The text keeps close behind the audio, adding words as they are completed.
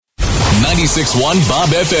96.1 Bob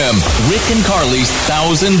FM. Rick and Carly's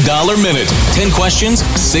 $1,000 Minute. 10 questions,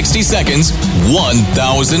 60 seconds,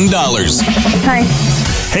 $1,000. Hi,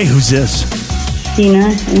 Hey, who's this? Deena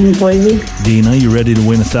in Boise. Deena, you ready to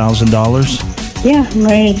win $1,000? Yeah, I'm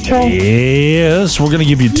ready to try. Yes, we're going to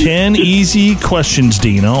give you 10 easy questions,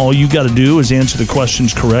 Deena. All you got to do is answer the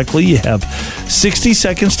questions correctly. You have 60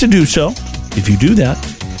 seconds to do so. If you do that,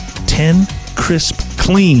 10 crisp,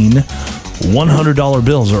 clean $100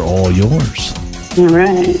 bills are all yours. All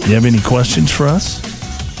right. You have any questions for us?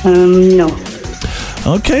 No.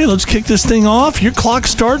 Okay, let's kick this thing off. Your clock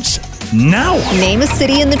starts now. Name a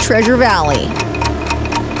city in the Treasure Valley.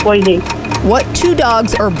 Boise. What two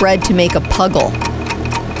dogs are bred to make a puggle?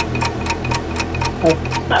 A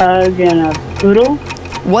pug and a poodle.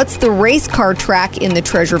 What's the race car track in the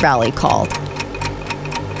Treasure Valley called?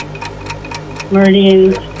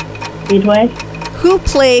 Meridian Speedway. Who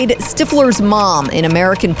played Stifler's mom in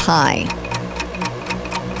American Pie?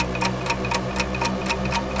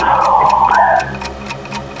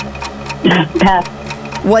 Pass.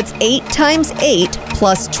 What's 8 times 8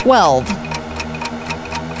 plus 12?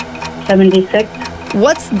 76.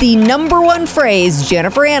 What's the number one phrase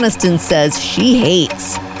Jennifer Aniston says she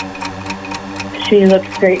hates? She looks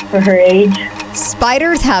great for her age.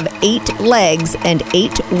 Spiders have 8 legs and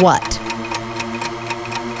 8 what?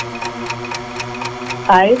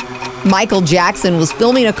 Eyes. Michael Jackson was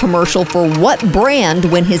filming a commercial for what brand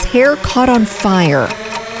when his hair caught on fire?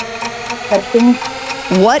 Pepsi.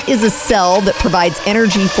 What is a cell that provides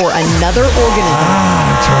energy for another organism?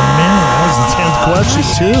 That's our minute. That was the 10th question,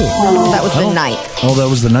 too. That was the 9th. Oh, that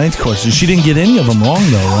was the 9th question. She didn't get any of them wrong,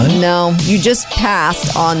 though, right? No, you just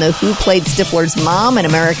passed on the Who Played Stifler's Mom in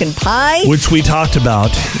American Pie. Which we talked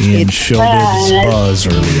about in Showbiz Buzz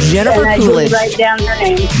earlier. Jennifer And I Coolidge. did write down her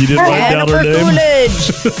name. You did write down her Jennifer name?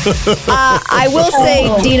 Coolidge. I will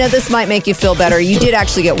say, Deena, this might make you feel better. You did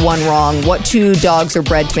actually get one wrong. What two dogs are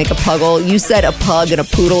bred to make a puggle? You said a pug and a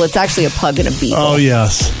poodle. It's actually a pug and a beagle. Oh,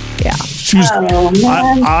 yes. Yeah. She was.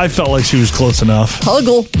 man. I felt like she was close enough.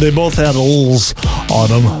 Puggle. They both had L's on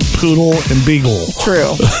them. Poodle and Beagle.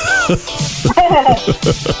 True.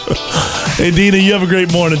 Hey, Deena, you have a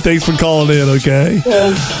great morning. Thanks for calling in, okay?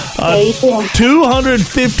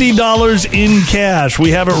 $250 in cash. We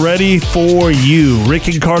have it ready for you. Rick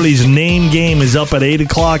and Carly's name game is up at 8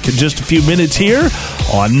 o'clock in just a few minutes here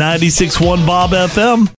on 96.1 Bob FM.